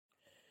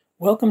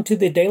Welcome to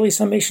the Daily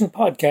Summation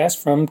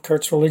podcast from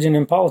Kurt's Religion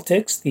and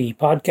Politics. The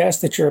podcast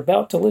that you're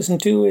about to listen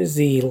to is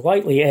the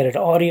lightly edited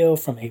audio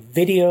from a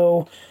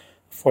video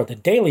for the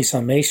Daily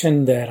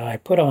Summation that I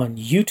put on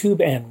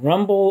YouTube and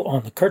Rumble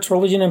on the Kurt's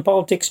Religion and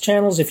Politics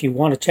channels. If you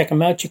want to check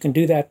them out, you can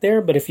do that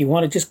there. But if you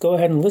want to just go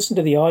ahead and listen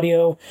to the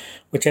audio,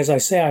 which, as I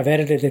say, I've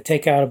edited to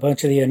take out a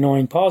bunch of the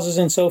annoying pauses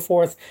and so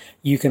forth,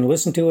 you can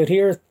listen to it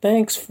here.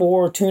 Thanks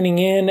for tuning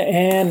in.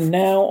 And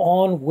now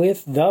on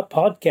with the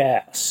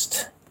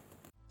podcast.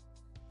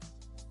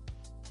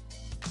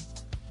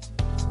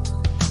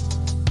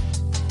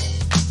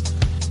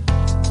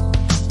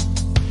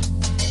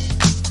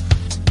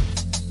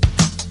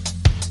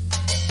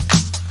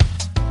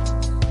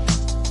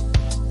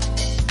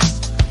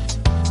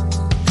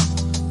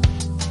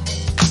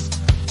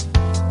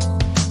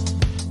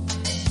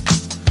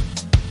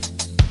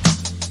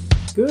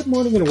 Good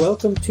morning and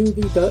welcome to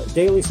the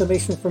Daily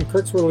Summation from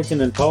Kurt's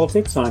Religion and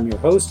Politics. I'm your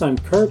host. I'm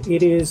Kurt.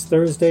 It is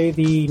Thursday,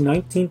 the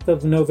 19th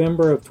of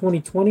November of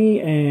 2020,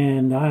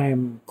 and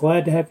I'm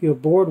glad to have you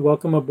aboard.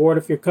 Welcome aboard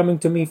if you're coming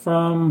to me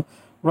from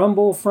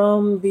Rumble,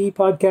 from the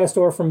podcast,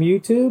 or from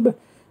YouTube.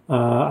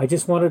 I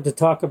just wanted to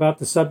talk about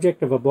the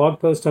subject of a blog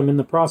post I'm in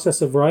the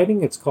process of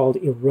writing. It's called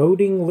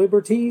Eroding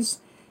Liberties,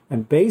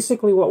 and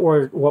basically what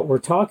we're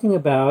talking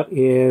about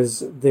is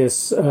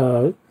this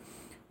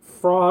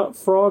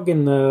frog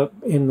in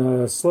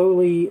the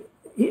slowly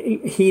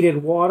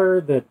heated water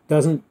that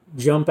doesn't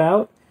jump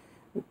out,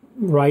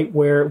 right,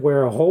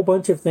 where a whole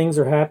bunch of things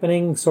are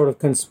happening, sort of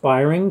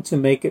conspiring to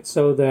make it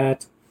so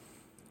that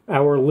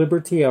our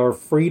liberty, our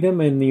freedom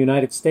in the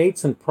United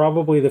States, and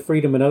probably the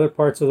freedom in other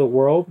parts of the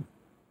world,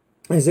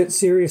 is at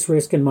serious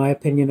risk, in my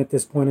opinion, at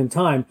this point in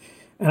time.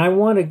 And I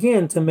want,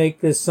 again, to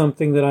make this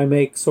something that I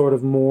make sort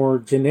of more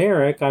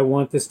generic. I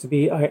want this to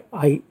be,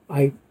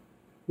 I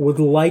would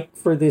like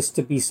for this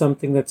to be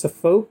something that's a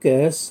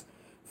focus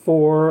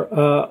for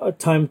a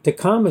time to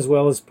come as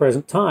well as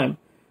present time.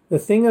 The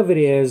thing of it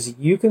is,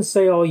 you can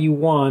say all you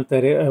want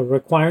that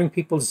requiring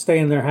people to stay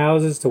in their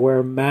houses, to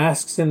wear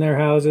masks in their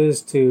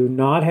houses, to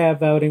not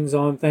have outings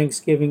on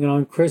Thanksgiving and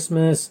on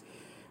Christmas,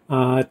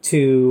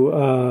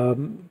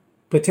 to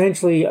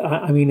potentially,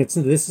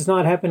 this is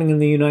not happening in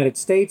the United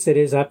States. It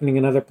is happening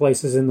in other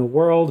places in the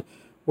world,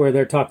 where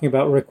they're talking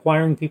about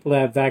requiring people to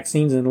have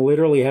vaccines and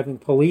literally having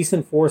police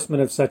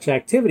enforcement of such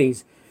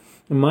activities.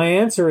 And my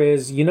answer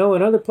is, in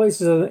other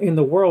places in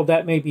the world,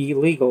 that may be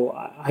illegal.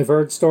 I've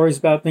heard stories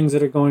about things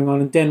that are going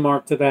on in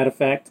Denmark to that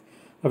effect.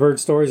 I've heard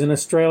stories in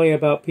Australia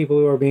about people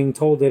who are being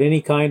told that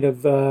any kind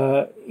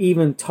of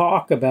even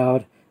talk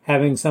about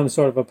having some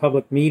sort of a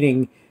public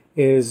meeting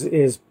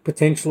is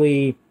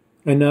potentially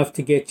enough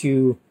to get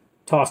you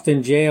tossed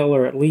in jail,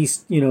 or at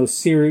least,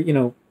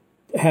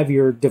 have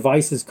your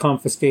devices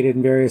confiscated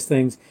and various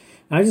things.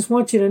 And I just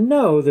want you to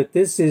know that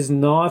this is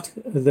not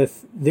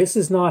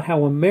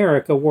how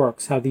America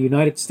works, how the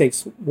United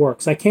States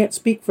works. I can't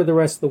speak for the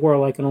rest of the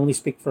world. I can only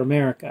speak for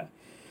America.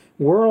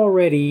 We're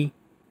already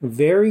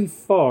very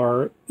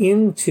far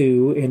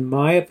into, in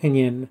my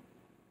opinion,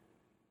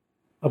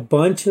 a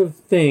bunch of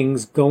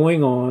things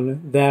going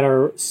on that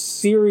are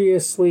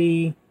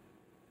seriously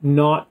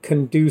not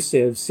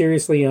conducive,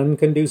 seriously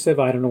unconducive.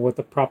 I don't know what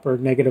the proper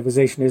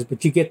negativization is,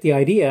 but you get the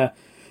idea,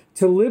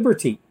 to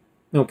liberty.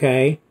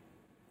 Okay,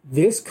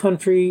 this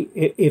country,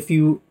 if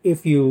you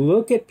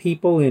look at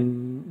people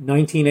in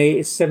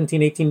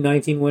 17, 18,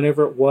 19,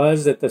 whenever it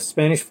was that the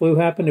Spanish flu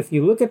happened, if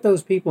you look at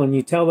those people and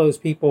you tell those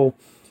people,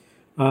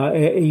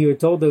 you had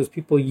told those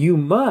people, you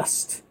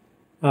must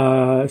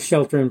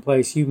shelter in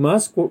place, you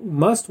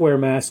must wear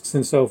masks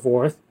and so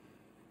forth.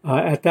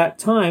 At that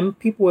time,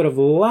 people would have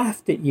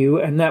laughed at you,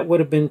 and that would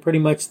have been pretty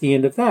much the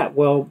end of that.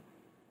 Well,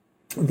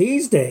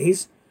 these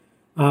days,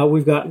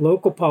 we've got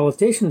local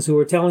politicians who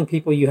are telling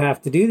people you have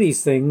to do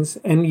these things,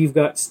 and you've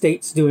got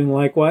states doing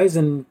likewise,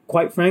 and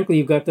quite frankly,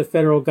 you've got the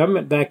federal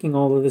government backing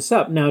all of this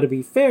up. Now, to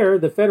be fair,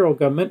 the federal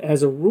government,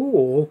 as a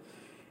rule,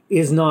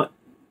 is not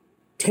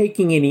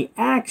taking any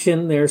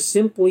action. They're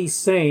simply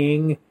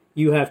saying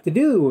you have to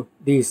do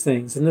these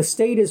things. And the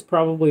state is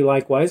probably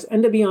likewise.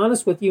 And to be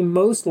honest with you,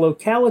 most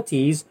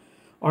localities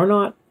are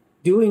not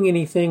doing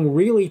anything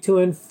really to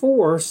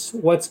enforce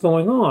what's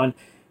going on.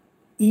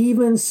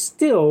 Even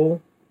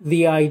still,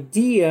 the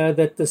idea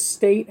that the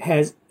state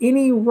has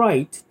any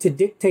right to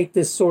dictate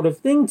this sort of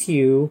thing to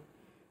you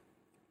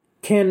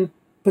can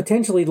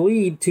potentially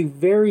lead to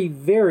very,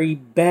 very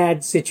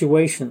bad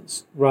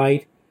situations,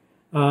 right?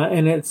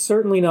 And it's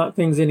certainly not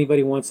things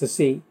anybody wants to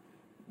see.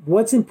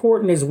 What's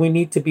important is we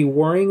need to be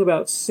worrying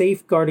about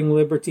safeguarding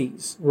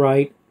liberties,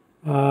 right?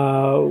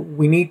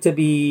 We need to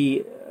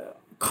be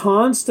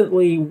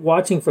constantly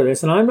watching for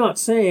this. And I'm not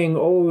saying,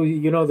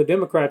 the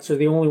Democrats are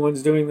the only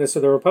ones doing this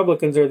or the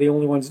Republicans are the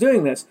only ones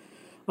doing this.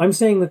 I'm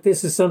saying that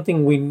this is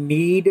something we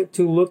need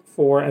to look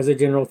for as a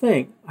general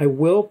thing. I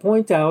will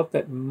point out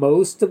that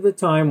most of the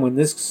time when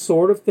this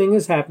sort of thing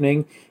is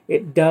happening,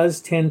 it does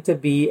tend to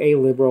be a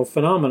liberal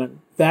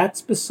phenomenon.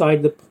 That's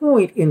beside the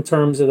point in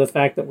terms of the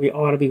fact that we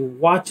ought to be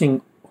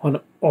watching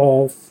on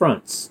all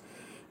fronts.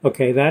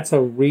 Okay, that's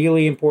a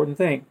really important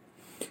thing.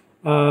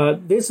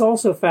 This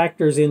also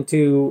factors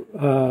into,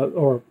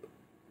 or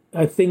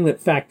a thing that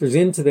factors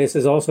into this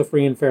is also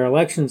free and fair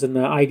elections, and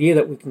the idea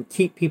that we can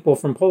keep people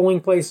from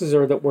polling places,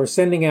 or that we're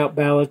sending out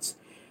ballots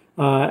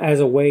as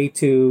a way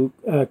to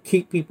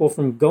keep people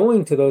from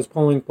going to those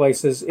polling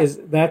places, is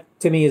that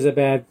to me is a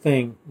bad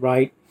thing,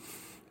 right?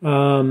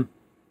 And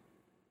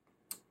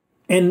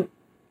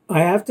I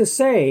have to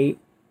say,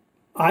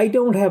 I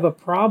don't have a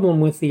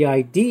problem with the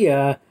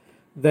idea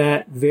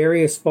that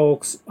various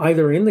folks,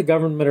 either in the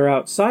government or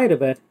outside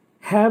of it,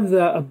 have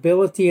the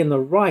ability and the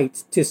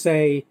right to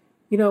say,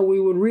 we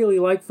would really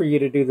like for you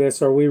to do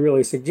this, or we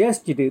really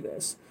suggest you do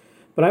this.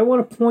 But I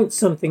want to point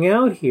something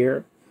out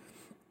here,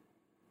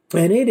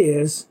 and it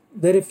is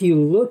that if you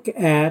look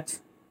at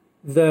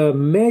the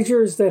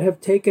measures that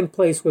have taken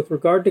place with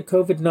regard to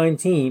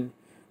COVID-19,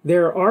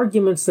 there are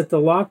arguments that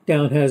the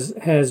lockdown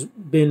has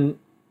been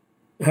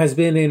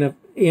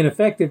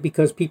ineffective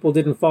because people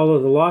didn't follow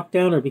the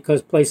lockdown, or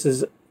because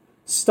places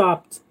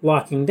stopped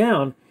locking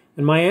down.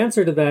 And my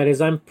answer to that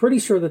is I'm pretty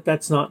sure that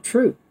that's not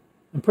true.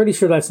 I'm pretty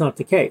sure that's not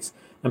the case.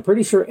 I'm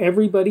pretty sure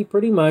everybody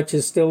pretty much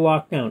is still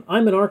locked down.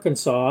 I'm in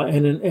Arkansas,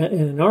 and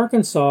in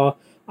Arkansas,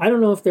 I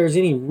don't know if there's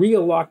any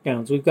real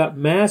lockdowns. We've got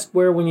mask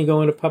wear when you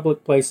go into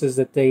public places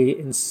that they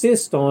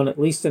insist on, at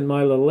least in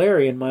my little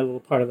area, in my little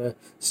part of the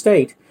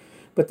state.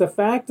 But the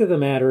fact of the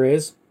matter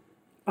is,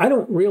 I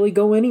don't really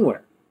go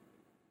anywhere.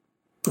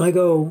 I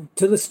go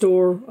to the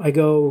store, I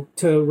go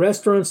to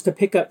restaurants to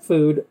pick up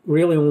food,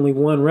 really only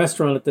one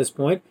restaurant at this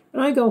point,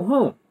 and I go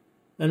home.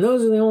 And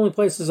those are the only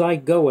places I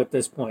go at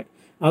this point.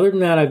 Other than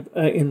that,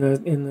 in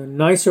the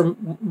nicer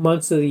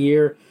months of the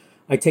year,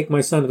 I take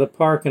my son to the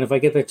park, and if I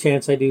get the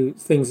chance, I do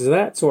things of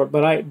that sort.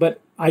 But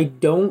I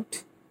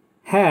don't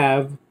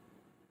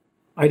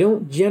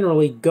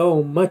generally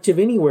go much of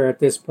anywhere at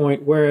this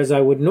point, whereas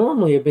I would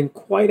normally have been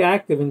quite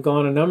active and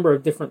gone a number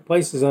of different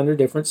places under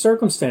different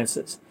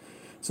circumstances.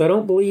 So I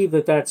don't believe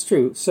that that's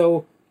true.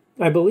 So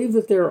I believe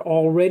that there are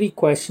already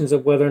questions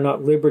of whether or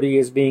not liberty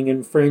is being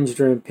infringed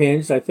or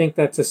impinged. I think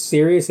that's a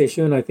serious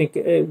issue, and I think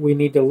we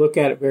need to look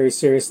at it very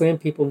seriously,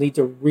 and people need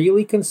to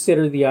really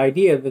consider the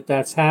idea that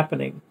that's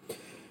happening.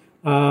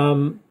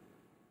 And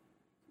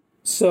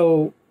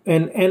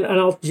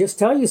I'll just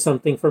tell you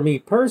something. For me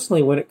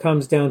personally, when it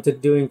comes down to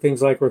doing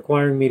things like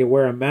requiring me to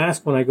wear a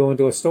mask when I go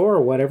into a store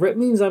or whatever, it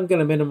means I'm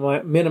going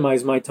to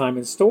minimize my time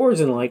in stores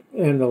and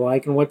the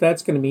like. And what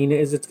that's going to mean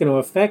is it's going to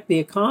affect the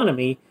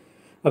economy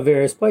of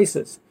various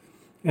places.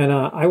 And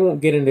I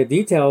won't get into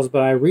details,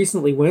 but I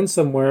recently went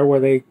somewhere where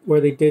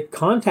they did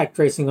contact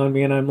tracing on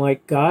me, and I'm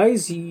like,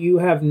 guys, you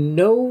have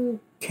no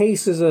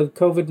cases of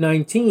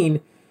COVID-19.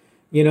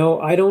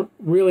 I don't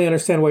really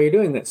understand why you're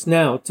doing this.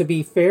 Now, to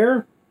be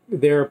fair,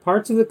 there are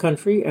parts of the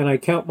country, and I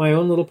count my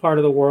own little part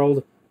of the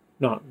world,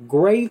 not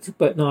great,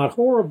 but not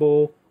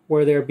horrible,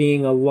 where they're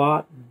being a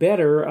lot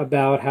better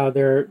about how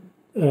they're,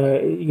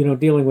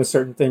 dealing with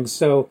certain things.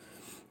 So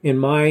in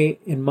my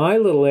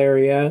little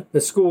area,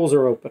 the schools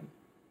are open,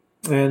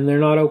 and they're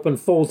not open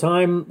full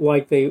time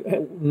like they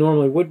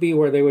normally would be,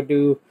 where they would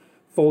do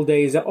full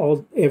days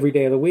every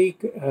day of the week.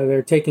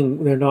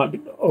 They're not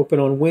open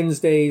on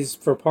Wednesdays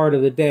for part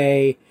of the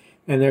day,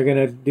 and they're going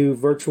to do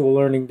virtual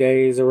learning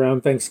days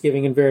around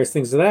Thanksgiving and various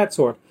things of that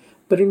sort.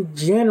 But in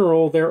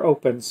general, they're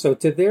open. So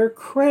to their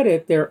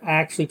credit, they're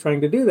actually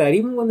trying to do that,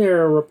 even when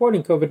they're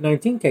reporting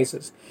COVID-19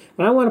 cases.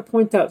 And I want to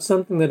point out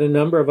something that a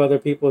number of other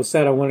people have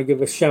said. I want to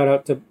give a shout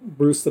out to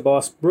Bruce the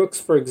Boss Brooks,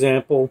 for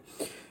example,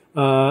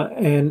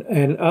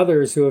 and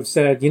others who have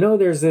said,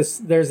 there's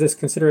this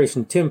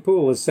consideration. Tim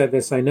Pool has said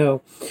this, I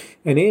know,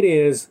 and it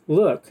is,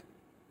 look,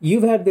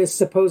 you've had this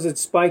supposed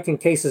spike in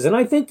cases, and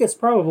I think it's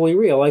probably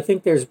real. I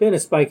think there's been a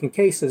spike in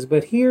cases,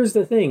 but here's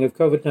the thing of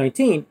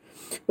COVID-19.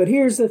 But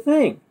here's the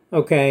thing,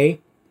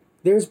 okay?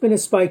 There's been a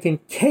spike in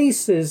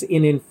cases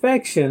in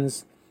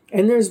infections,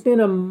 and there's been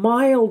a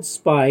mild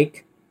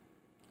spike,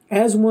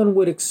 as one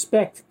would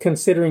expect,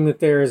 considering that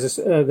there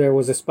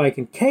was a spike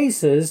in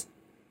cases,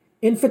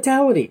 in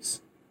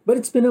fatalities. But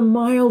it's been a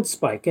mild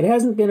spike. It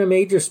hasn't been a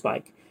major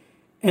spike.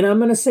 And I'm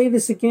going to say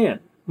this again.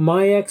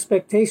 My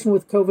expectation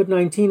with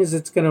COVID-19 is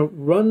it's going to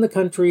run the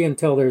country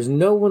until there's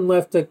no one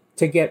left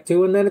to get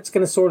to, and then it's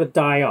going to sort of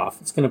die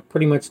off. It's going to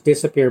pretty much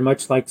disappear,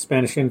 much like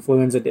Spanish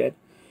influenza did.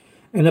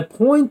 And the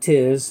point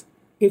is,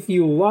 if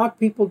you lock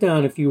people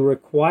down, if you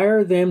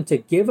require them to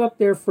give up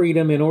their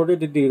freedom in order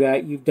to do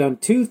that, you've done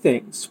two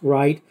things,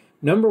 right?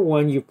 Number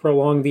one, you've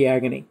prolonged the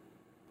agony.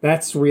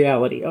 That's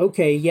reality.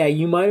 Okay, yeah,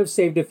 you might have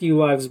saved a few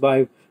lives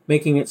by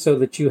making it so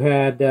that you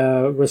had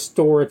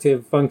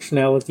restorative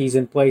functionalities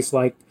in place,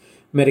 like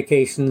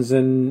medications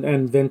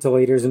and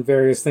ventilators and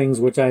various things,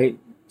 which I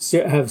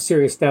have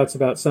serious doubts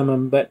about some of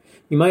them, but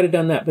you might have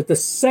done that. But the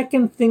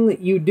second thing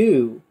that you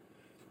do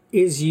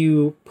is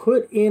you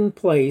put in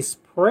place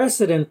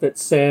precedent that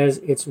says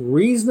it's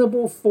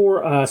reasonable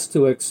for us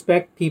to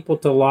expect people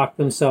to lock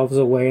themselves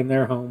away in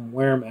their home,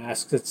 wear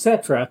masks,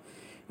 etc.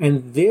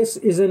 And this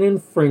is an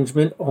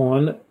infringement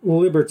on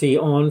liberty,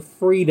 on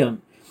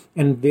freedom.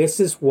 And this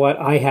is what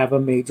I have a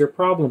major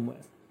problem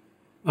with.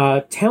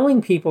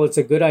 Telling people it's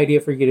a good idea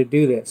for you to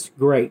do this,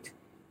 great.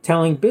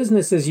 Telling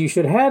businesses you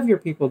should have your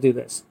people do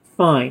this,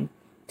 fine.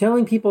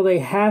 Telling people they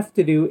have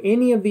to do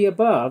any of the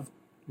above,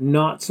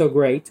 not so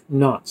great,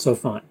 not so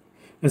fine.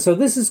 And so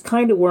this is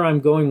kind of where I'm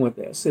going with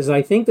this, is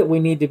I think that we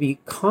need to be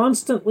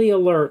constantly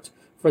alert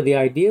for the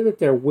idea that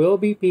there will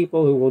be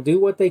people who will do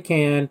what they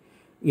can,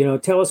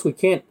 tell us we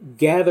can't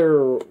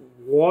gather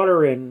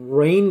water in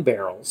rain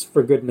barrels,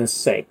 for goodness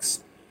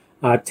sakes.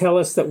 Tell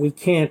us that we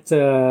can't,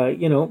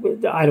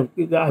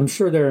 I'm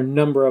sure there are a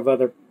number of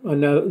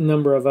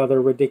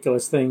other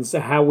ridiculous things.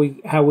 How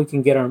we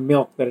can get our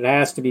milk, that it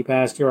has to be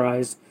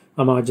pasteurized,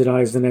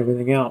 homogenized, and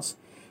everything else.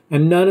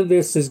 And none of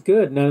this is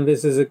good. None of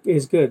this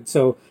is good.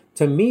 So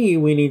to me,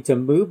 we need to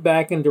move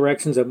back in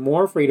directions of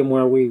more freedom,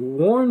 where we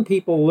warn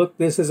people, look,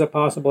 this is a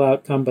possible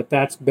outcome, but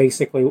that's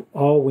basically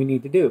all we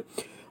need to do.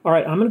 All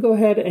right, I'm going to go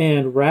ahead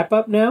and wrap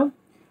up now.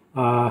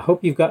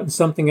 Hope you've gotten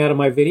something out of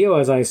my video.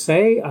 As I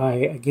say,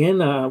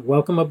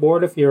 welcome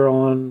aboard if you're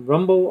on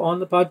Rumble on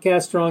the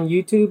podcast or on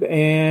YouTube.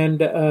 And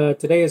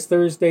today is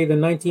Thursday, the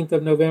 19th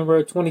of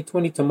November,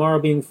 2020. Tomorrow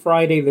being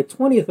Friday, the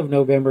 20th of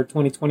November,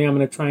 2020. I'm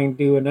going to try and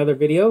do another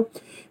video.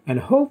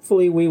 And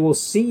hopefully we will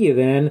see you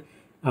then.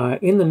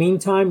 In the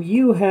meantime,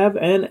 you have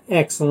an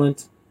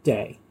excellent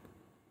day.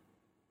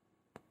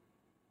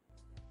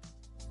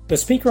 The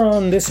speaker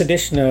on this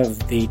edition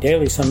of the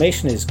Daily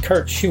Summation is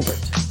Kurt Schubert.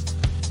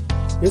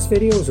 This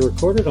video was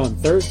recorded on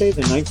Thursday,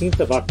 the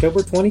 19th of October,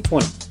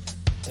 2020.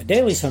 The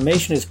Daily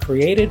Summation is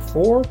created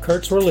for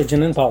Kurt's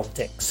Religion and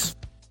Politics.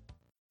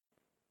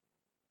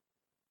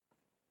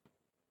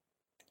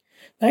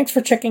 Thanks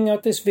for checking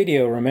out this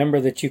video. Remember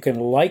that you can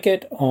like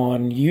it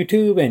on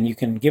YouTube, and you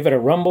can give it a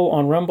rumble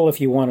on Rumble if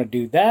you want to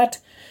do that.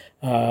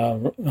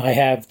 I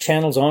have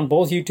channels on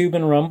both YouTube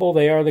and Rumble.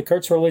 They are the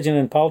Kurt's Religion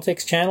and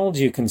Politics channels.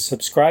 You can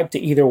subscribe to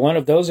either one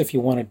of those if you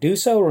want to do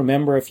so.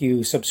 Remember, if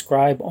you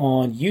subscribe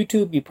on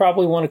YouTube, you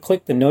probably want to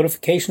click the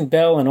notification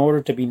bell in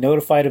order to be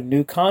notified of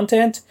new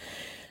content.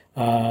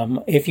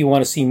 If you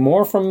want to see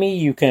more from me,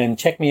 you can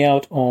check me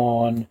out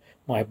on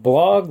my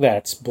blog.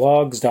 That's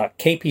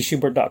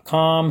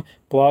blogs.kpschubert.com,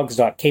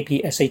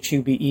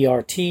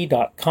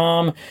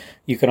 blogs.kpschubert.com.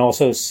 You can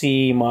also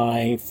see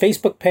my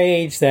Facebook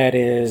page. That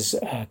is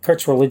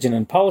Kurt's Religion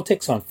and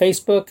Politics on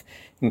Facebook.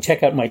 You can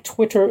check out my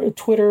Twitter,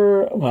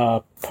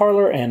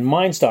 Parler, and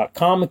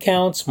Minds.com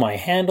accounts. My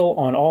handle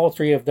on all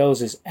three of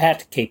those is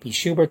at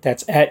kpschubert.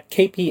 That's at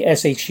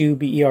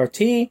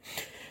kpschubert.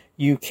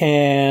 You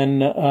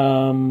can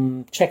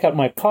check out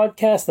my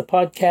podcast. The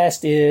podcast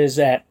is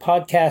at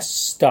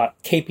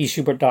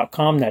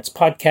podcasts.kpschubert.com. That's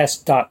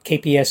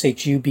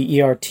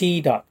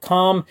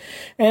podcast.kpschubert.com.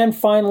 And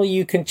finally,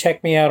 you can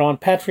check me out on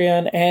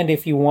Patreon. And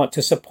if you want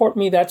to support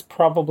me, that's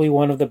probably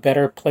one of the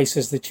better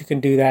places that you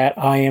can do that.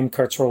 I am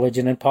Kurt's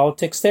Religion and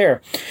Politics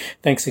there.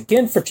 Thanks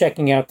again for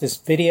checking out this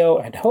video,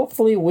 and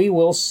hopefully we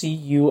will see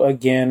you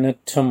again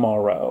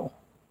tomorrow.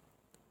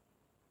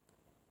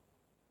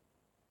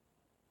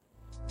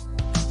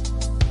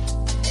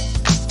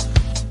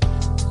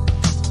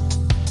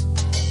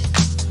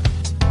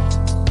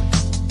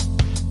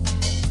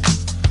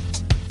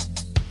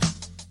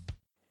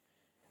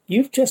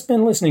 You've just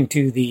been listening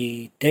to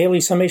the Daily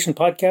Summation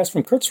podcast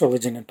from Kurt's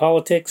Religion and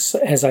Politics.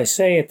 As I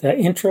say at the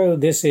intro,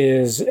 this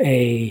is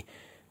a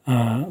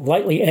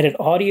lightly edited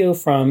audio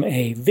from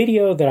a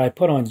video that I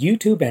put on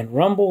YouTube and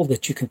Rumble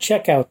that you can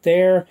check out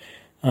there.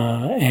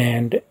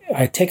 And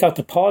I take out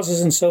the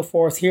pauses and so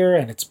forth here,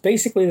 and it's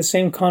basically the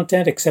same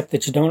content except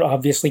that you don't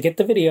obviously get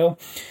the video.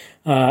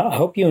 I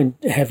hope you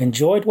have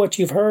enjoyed what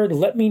you've heard.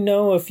 Let me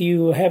know if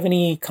you have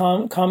any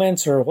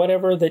comments or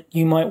whatever that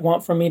you might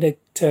want from me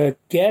to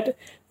get.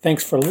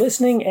 Thanks for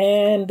listening,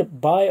 and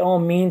by all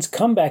means,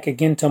 come back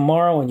again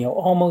tomorrow, and you'll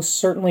almost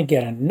certainly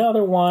get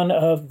another one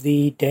of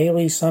the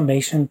Daily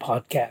Summation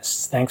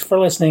podcasts. Thanks for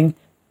listening.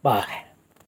 Bye.